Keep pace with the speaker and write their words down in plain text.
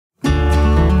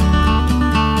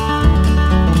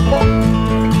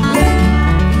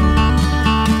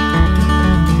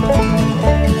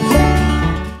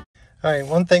right,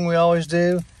 one thing we always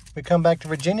do, we come back to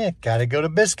Virginia, gotta go to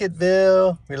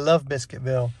Biscuitville. We love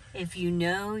Biscuitville. If you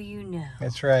know, you know.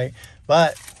 That's right.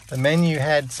 But the menu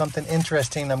had something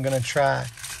interesting I'm gonna try.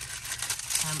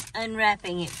 I'm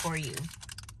unwrapping it for you.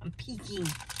 I'm peeking.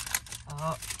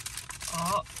 Oh.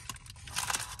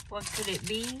 What could it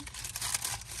be?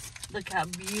 Look how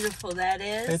beautiful that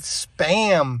is. It's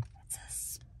Spam. It's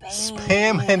a Spam.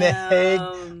 Spam and an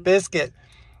egg biscuit.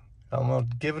 I'm gonna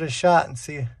give it a shot and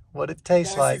see what it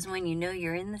tastes like. This is when you know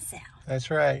you're in the South. That's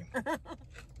right.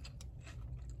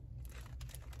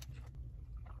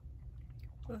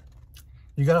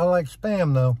 You gotta like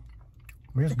Spam though.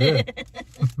 It's good.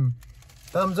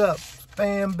 Thumbs up.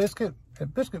 Spam biscuit at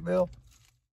Biscuitville.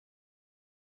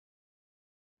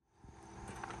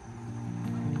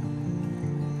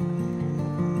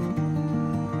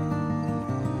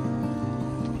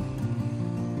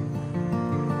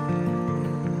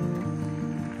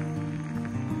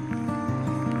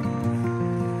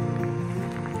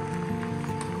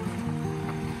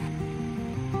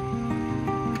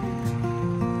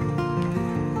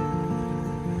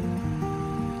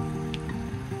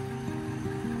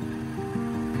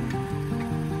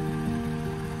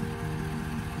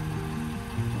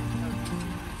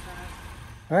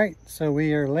 All right, so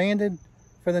we are landed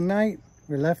for the night.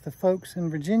 We left the folks in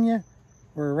Virginia.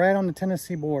 We're right on the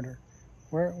Tennessee border.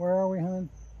 Where are we, hon?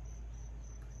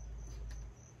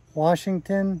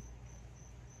 Washington.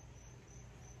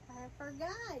 I forgot.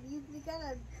 You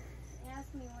gotta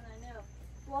ask me when I know.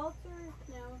 Walter?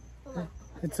 No. Hold on.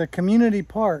 It's a community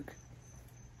park.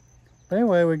 But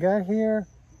anyway, we got here.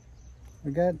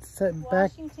 We got set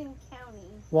back. Washington County.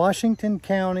 Washington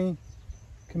County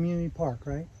Community Park,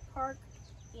 right? Park.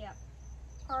 Yeah.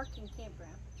 Park and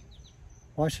campground.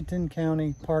 Washington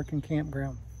County Park and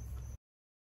Campground.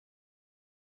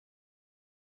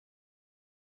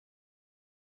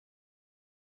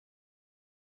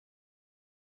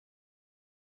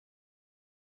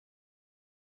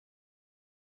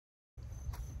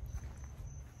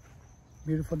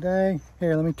 Beautiful day.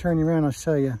 Here, let me turn you around, I'll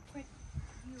show you.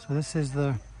 So this is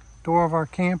the door of our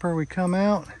camper. We come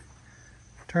out,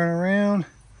 turn around,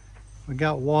 we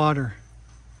got water.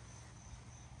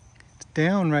 It's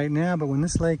down right now, but when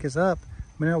this lake is up,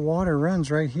 I mean, that water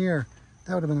runs right here.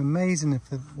 That would have been amazing if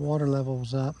the water level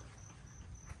was up.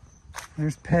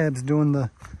 There's Pebs doing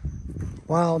the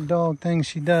wild dog thing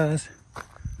she does.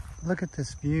 Look at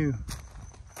this view.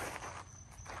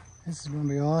 This is gonna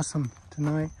be awesome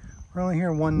tonight. We're only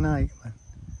here one night, but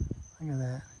look at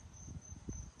that.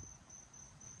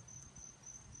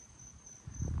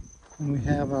 And we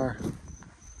have our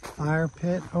fire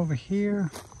pit over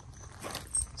here.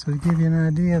 So to give you an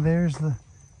idea, there's the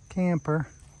camper.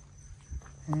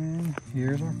 And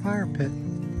here's our fire pit.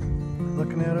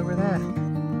 Looking out over that.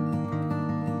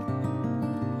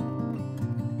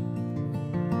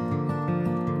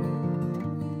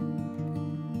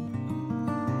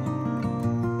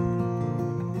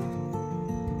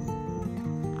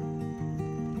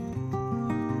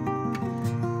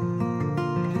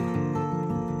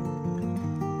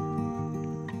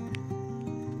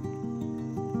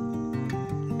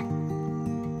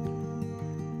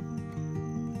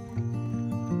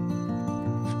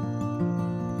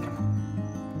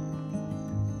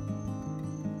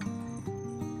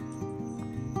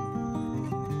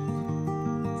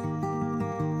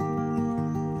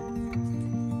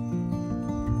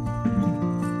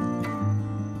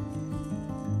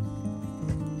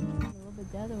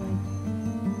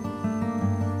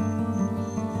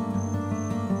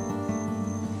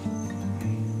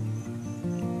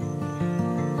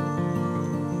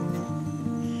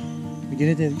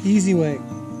 Get it the easy way,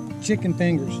 chicken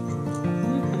fingers.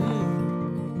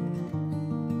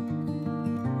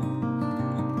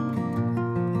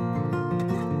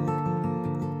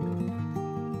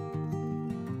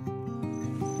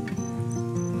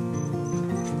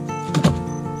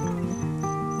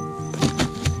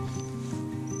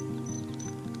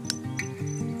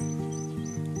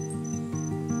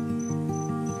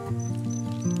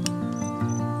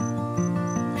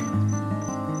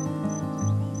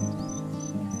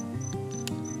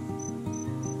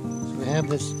 Have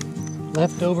this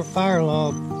leftover fire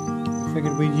log.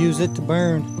 Figured we'd use it to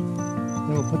burn. Then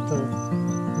we'll put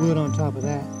the wood on top of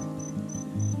that.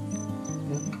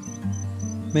 Yep.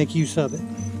 Make use of it.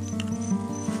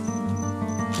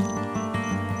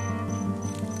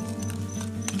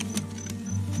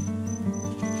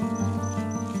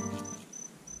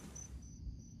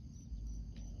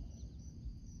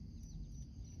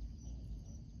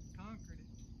 Conquered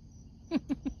it.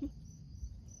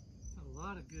 A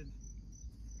lot of good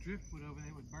driftwood over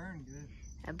there would burn good.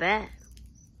 I bet.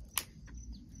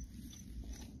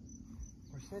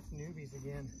 That's newbies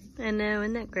again. I know,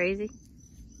 isn't that crazy?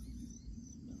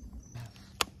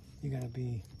 You gotta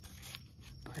be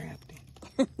crafty.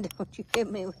 Don't you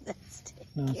hit me with that stick.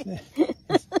 No,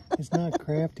 it's not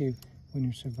crafty when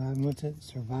you're surviving. What's it?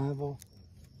 Survival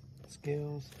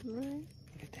skills. Right.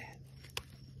 Look at that.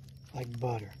 Like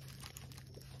butter.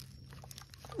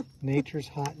 Nature's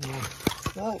hot and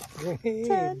right. Great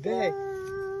day.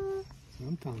 That's what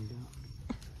I'm talking about.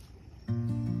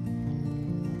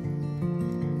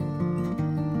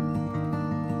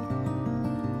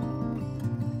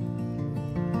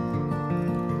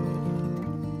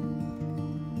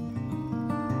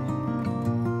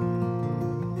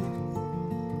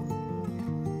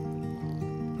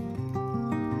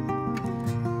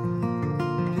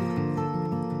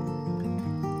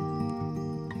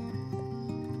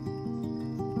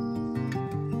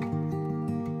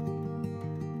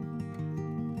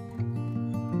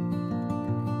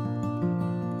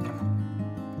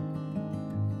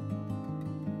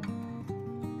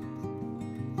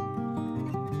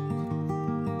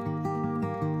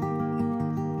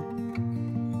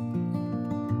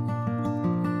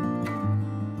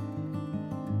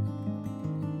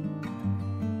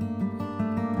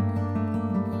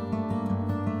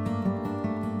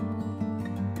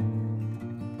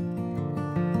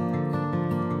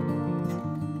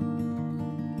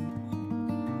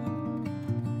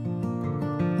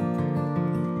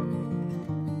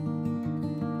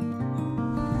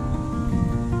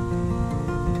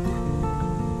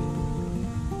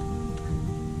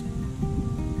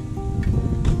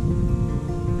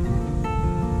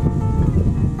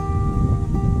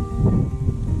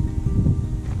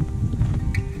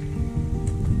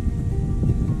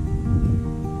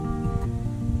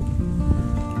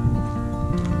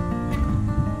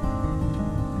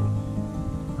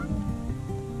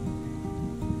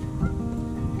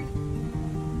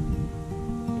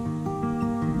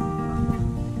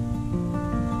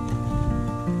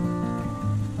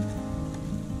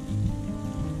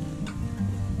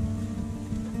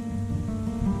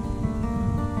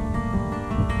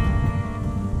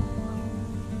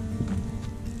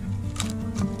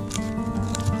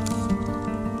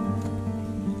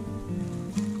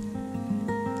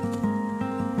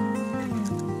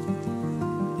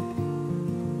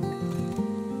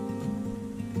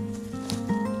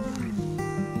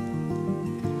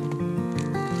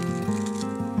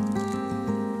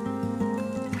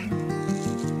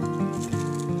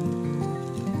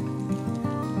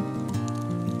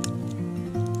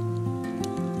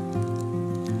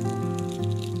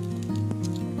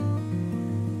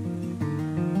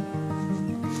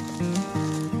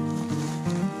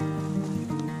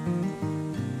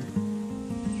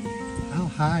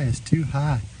 High is too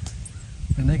high,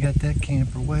 and they got that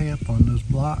camper way up on those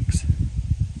blocks.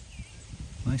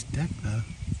 Nice deck though.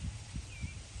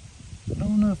 I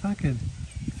don't know if I could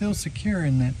feel secure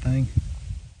in that thing.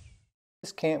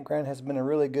 This campground has been a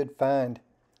really good find,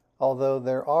 although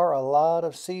there are a lot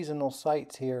of seasonal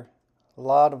sites here, a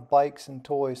lot of bikes and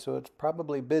toys, so it's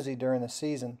probably busy during the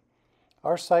season.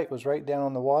 Our site was right down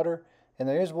on the water, and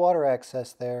there is water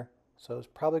access there, so it's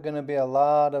probably going to be a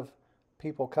lot of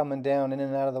people coming down in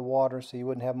and out of the water, so you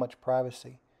wouldn't have much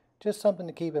privacy. Just something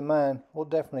to keep in mind. We'll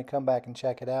definitely come back and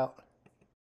check it out.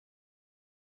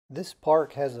 This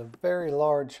park has a very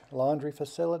large laundry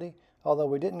facility, although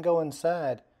we didn't go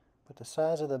inside, but the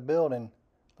size of the building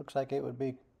looks like it would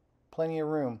be plenty of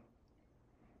room.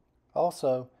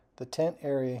 Also, the tent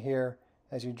area here,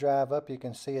 as you drive up, you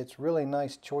can see it's really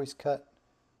nice choice cut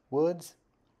woods.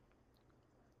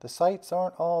 The sites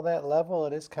aren't all that level.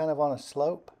 It is kind of on a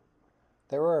slope.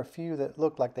 There were a few that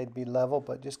looked like they'd be level,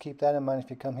 but just keep that in mind if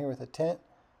you come here with a tent.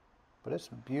 But it's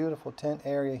a beautiful tent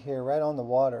area here right on the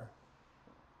water.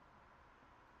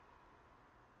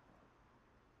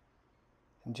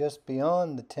 And just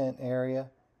beyond the tent area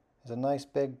is a nice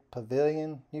big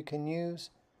pavilion you can use,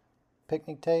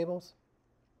 picnic tables.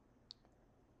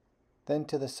 Then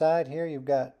to the side here you've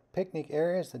got picnic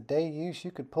areas, the day use.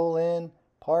 You could pull in,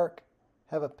 park,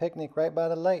 have a picnic right by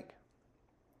the lake.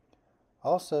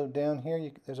 Also down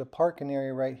here, there's a parking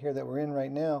area right here that we're in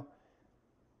right now.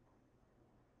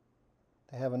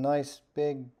 They have a nice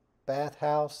big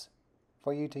bathhouse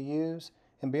for you to use.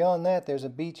 And beyond that, there's a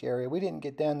beach area. We didn't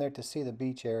get down there to see the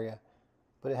beach area,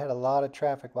 but it had a lot of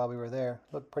traffic while we were there.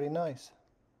 Looked pretty nice.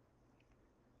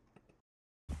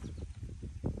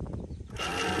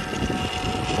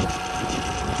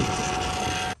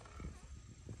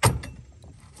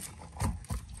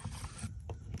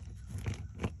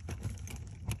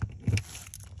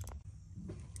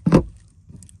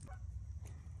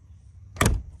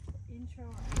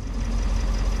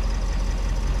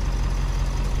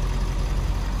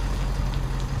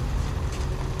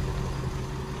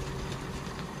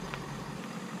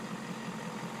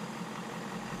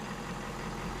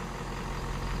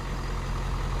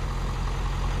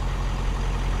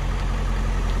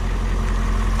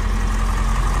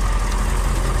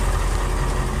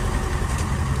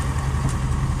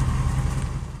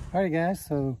 Alrighty guys,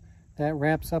 so that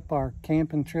wraps up our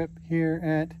camping trip here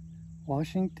at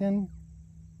Washington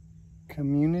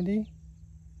Community.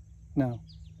 No.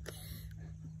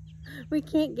 We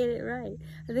can't get it right.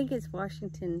 I think it's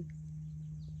Washington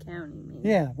County, maybe.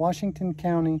 Yeah, Washington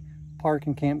County Park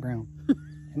and Campground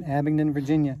in Abingdon,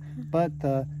 Virginia. But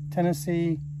the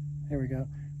Tennessee, there we go,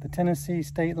 the Tennessee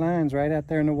state line's right out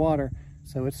there in the water.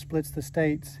 So it splits the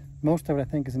states. Most of it, I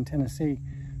think, is in Tennessee.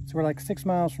 So we're like 6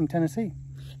 miles from Tennessee.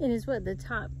 It is what, the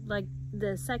top, like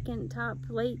the second top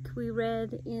lake we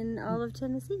read in all of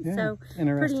Tennessee. Yeah, so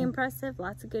interesting. Pretty impressive.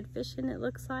 Lots of good fishing, it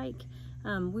looks like.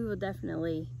 We will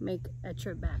definitely make a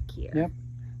trip back here. Yep.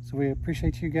 So we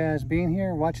appreciate you guys being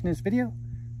here, watching this video.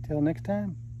 Till next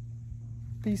time,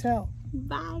 peace out.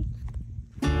 Bye.